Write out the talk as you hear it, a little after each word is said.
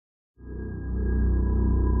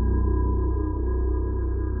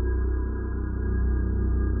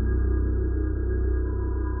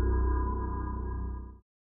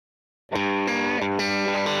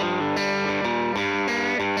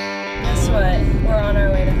We're on our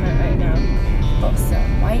way to hunt right now.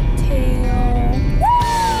 Some whitetail.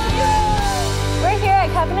 We're here at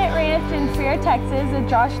Covenant Ranch in Freer, Texas with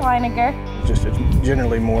Josh Leininger. It's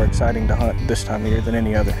generally more exciting to hunt this time of year than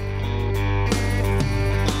any other.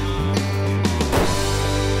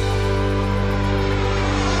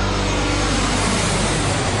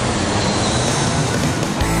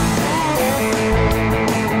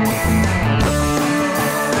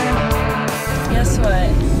 Guess what?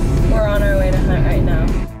 We're on our way to hunt right now.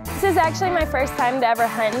 This is actually my first time to ever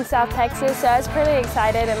hunt in South Texas, so I was pretty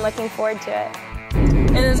excited and looking forward to it.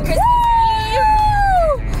 And it's Christmas Eve!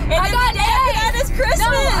 And I got an A! It's Christmas!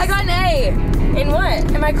 No, I got an A! In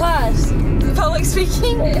what? In my class. Public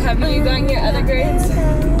speaking? Have you gotten your other grades?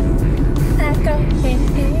 Okay,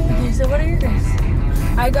 so what are your grades?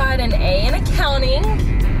 I got an A in accounting,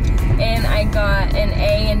 and I got an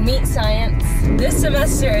A in meat science. This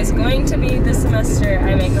semester is going to be the semester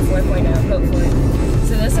I make a 4.0, hopefully.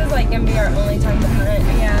 So this is like gonna be our only time to hunt.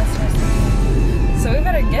 Yeah, so we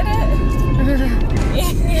better get it.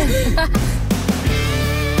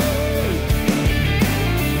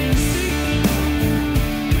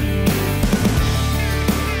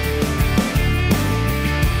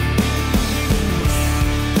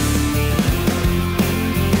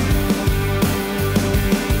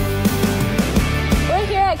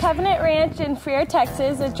 Covenant Ranch in Freer,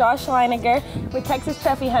 Texas with Josh Leininger with Texas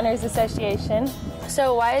Trophy Hunters Association.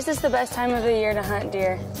 So why is this the best time of the year to hunt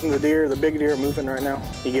deer? The big deer are moving right now.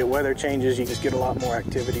 You get weather changes, you just get a lot more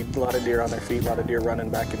activity, a lot of deer on their feet, a lot of deer running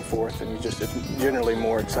back and forth, and it's generally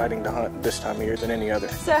more exciting to hunt this time of year than any other.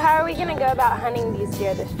 So how are we going to go about hunting these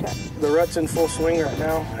deer this trip? The rut's in full swing right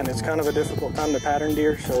now, and it's kind of a difficult time to pattern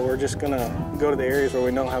deer, so we're just going to go to the areas where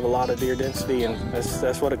we know have a lot of deer density, and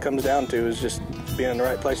that's what it comes down to, is just being in the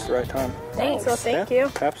right place at the right time. Thanks. Well, thank you.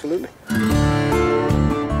 Absolutely.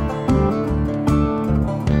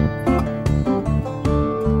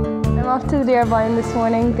 I'm off to the deer blind this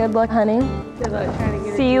morning. Good luck hunting. Good luck trying to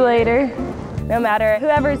get See you later. No matter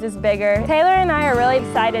whoever's is bigger. Taylor and I are really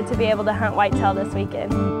excited to be able to hunt whitetail this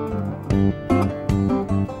weekend.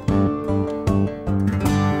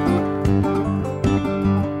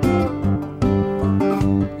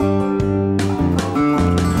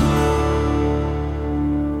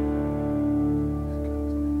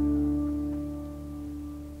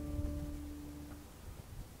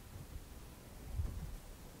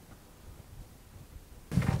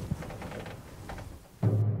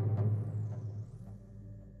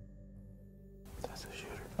 That's a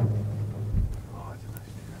shooter. Oh, that's a nice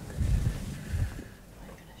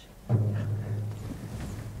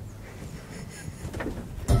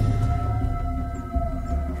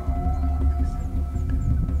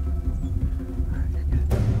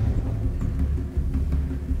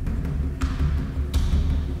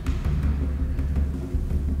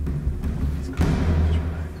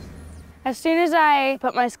As soon as I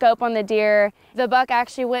put my scope on the deer, the buck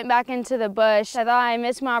actually went back into the bush. I thought I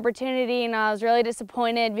missed my opportunity, and I was really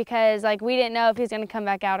disappointed because we didn't know if he was going to come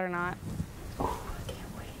back out or not. Oh, I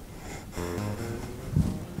can't wait.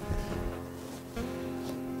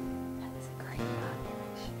 That is a great buck.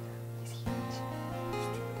 He's huge.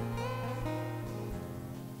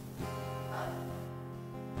 That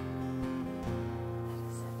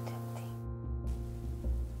is so tempting.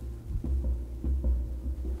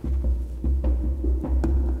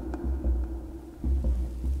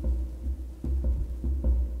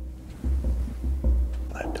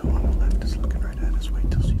 That toe on the left is looking right at us.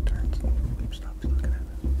 Wait till she turns and stops looking at us.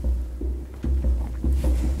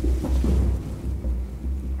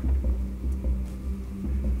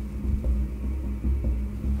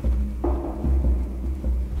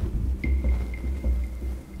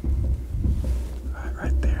 All right,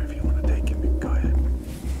 right there. If you want to take him, go ahead.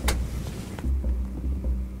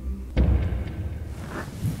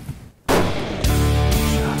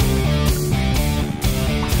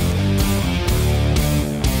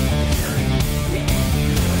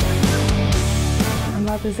 I'm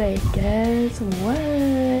about to say, guess what?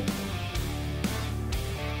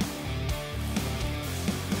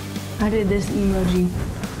 I did this emoji.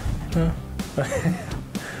 Huh?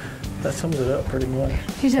 That sums it up pretty much.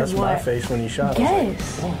 She said That's what? my face when you shot.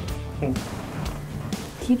 Guess. Like, oh.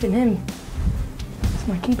 Keeping him. It's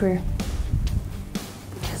my keeper.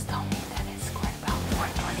 Just told me that it scored about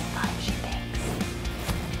 425, she thinks.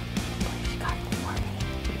 But she got it for me.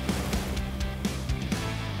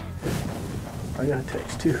 I got a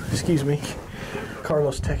text too. Excuse me.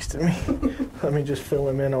 Carlos texted me. Let me just fill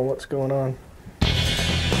him in on what's going on.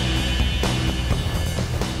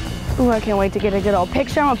 Ooh, I can't wait to get a good old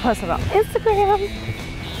picture. I'm gonna post it on Instagram.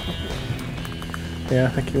 Yeah, I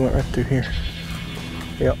think he went right through here.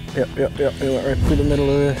 Yep. He went right through the middle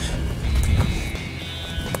of this.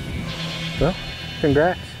 Well,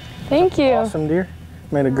 congrats. Thank you. Awesome deer.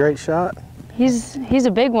 Made a great shot. He's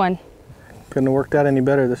a big one. Couldn't have worked out any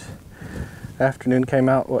better this afternoon. Came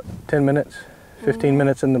out, what, 10 minutes? 15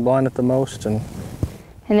 minutes in the blind at the most. And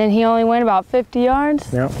then he only went about 50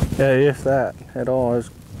 yards? Yep. Yeah, if that at all. It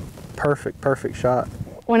was perfect shot.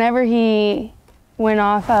 Whenever he went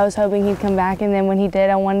off, I was hoping he'd come back, and then when he did,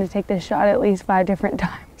 I wanted to take this shot at least 5 different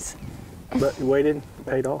times. But you waited,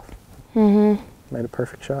 paid off. Mm-hmm. Made a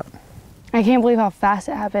perfect shot. I can't believe how fast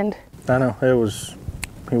it happened. I know,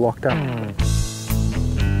 he walked out.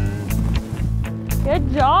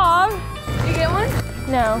 Good job. Did you get one?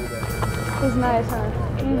 No. He's nice, huh?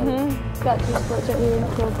 Mm-hmm. Got 2 splits at you,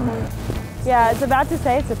 12 points. Yeah, I was about to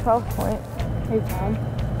say it's a 12 point. Are you proud?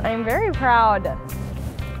 I'm very proud.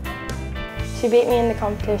 She beat me in the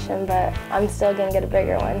competition, but I'm still gonna get a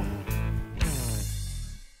bigger one.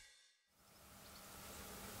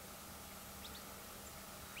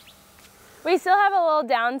 We still have a little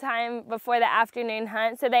downtime before the afternoon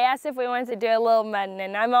hunt, so they asked if we wanted to do a little mudding,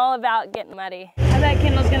 and I'm all about getting muddy. I bet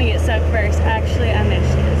Kendall's gonna get soaked first. Actually, I know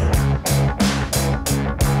she is.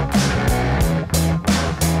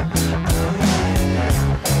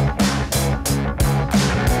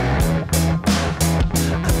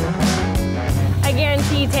 I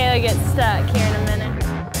guarantee Taylor gets stuck here in a minute.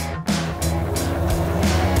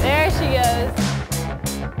 There she goes.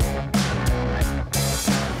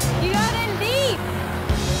 You got in deep.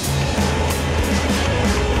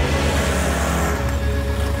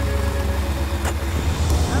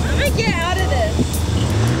 I'm gonna get out of this.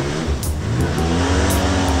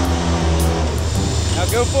 Now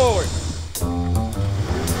go forward.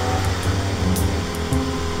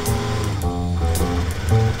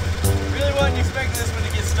 Really wasn't expecting this one to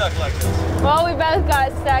get stuck like this. Well, we both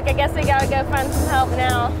got stuck. I guess we gotta go find some help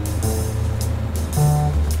now.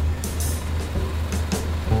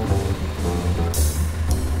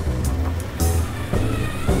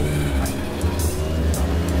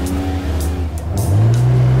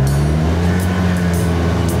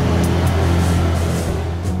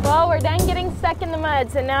 Well, we're done getting stuck in the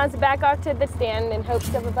mud, so now it's back off to the stand in hopes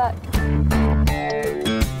of a buck.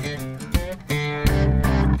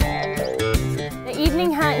 The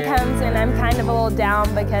evening hunt comes and I'm kind of a little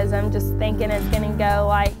down because I'm just thinking it's gonna go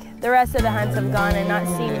like the rest of the hunts have gone and not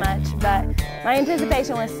seen much, but my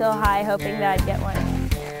anticipation was still high, hoping that I'd get one.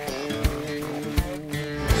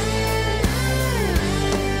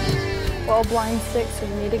 Well, blind 6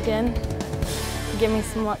 would meet again. Give me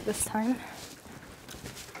some luck this time.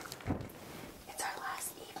 It's our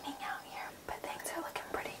last evening out here, but things are looking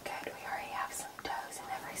pretty good. We already have some does in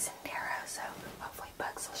every sendero, so hopefully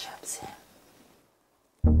bucks will show up soon.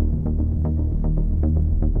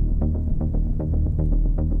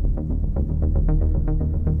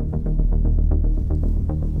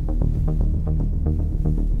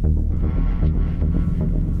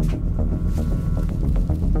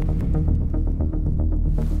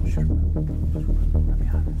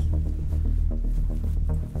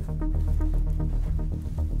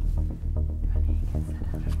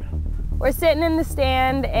 We're sitting in the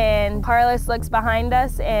stand and Carlos looks behind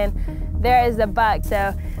us and there is a buck,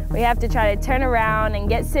 so we have to try to turn around and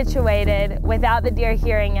get situated without the deer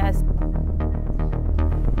hearing us.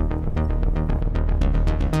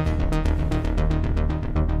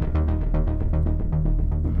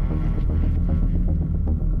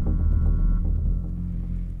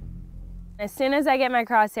 As soon as I get my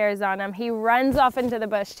crosshairs on him, he runs off into the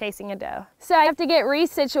bush chasing a doe. So I have to get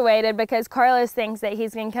resituated because Carlos thinks that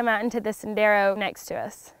he's gonna come out into the sendero next to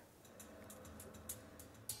us.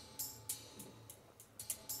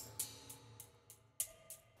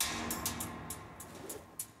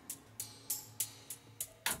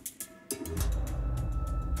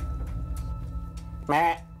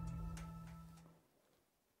 Matt.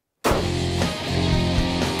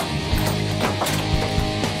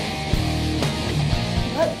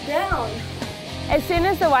 Down. As soon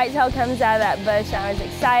as the whitetail comes out of that bush, I was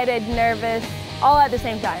excited, nervous, all at the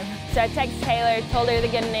same time. So I texted Taylor, told her the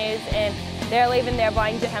good news, and they're leaving their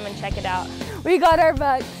blind to come and check it out. We got our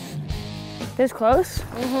bucks. This close?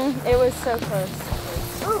 Mm-hmm. It was so close.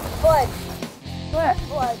 Ooh, blood. What?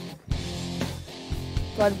 Blood.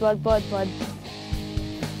 Blood, blood, blood, blood.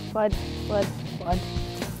 Blood, blood, blood.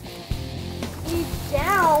 He's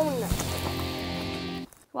down.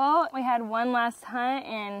 Well, we had one last hunt,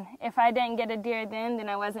 and if I didn't get a deer then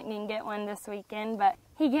I wasn't gonna get one this weekend, but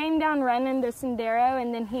he came down running the sendero,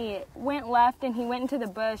 and then he went left and he went into the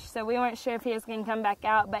bush, so we weren't sure if he was gonna come back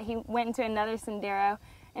out, but he went into another sendero,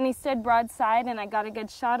 and he stood broadside, and I got a good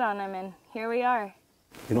shot on him, and here we are.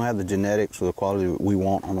 You don't have the genetics or the quality we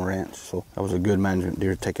want on the ranch, so that was a good management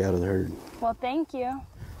deer to take out of the herd. Well, thank you.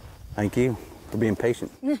 Thank you for being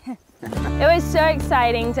patient. It was so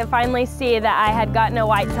exciting to finally see that I had gotten a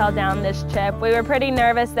whitetail down this trip. We were pretty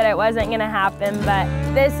nervous that it wasn't gonna happen, but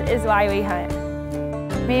this is why we hunt.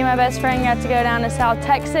 Me and my best friend got to go down to South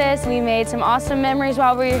Texas. We made some awesome memories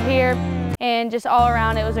while we were here, and just all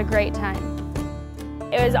around it was a great time.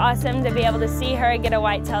 It was awesome to be able to see her get a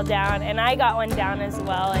whitetail down, and I got one down as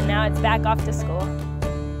well, and now it's back off to school.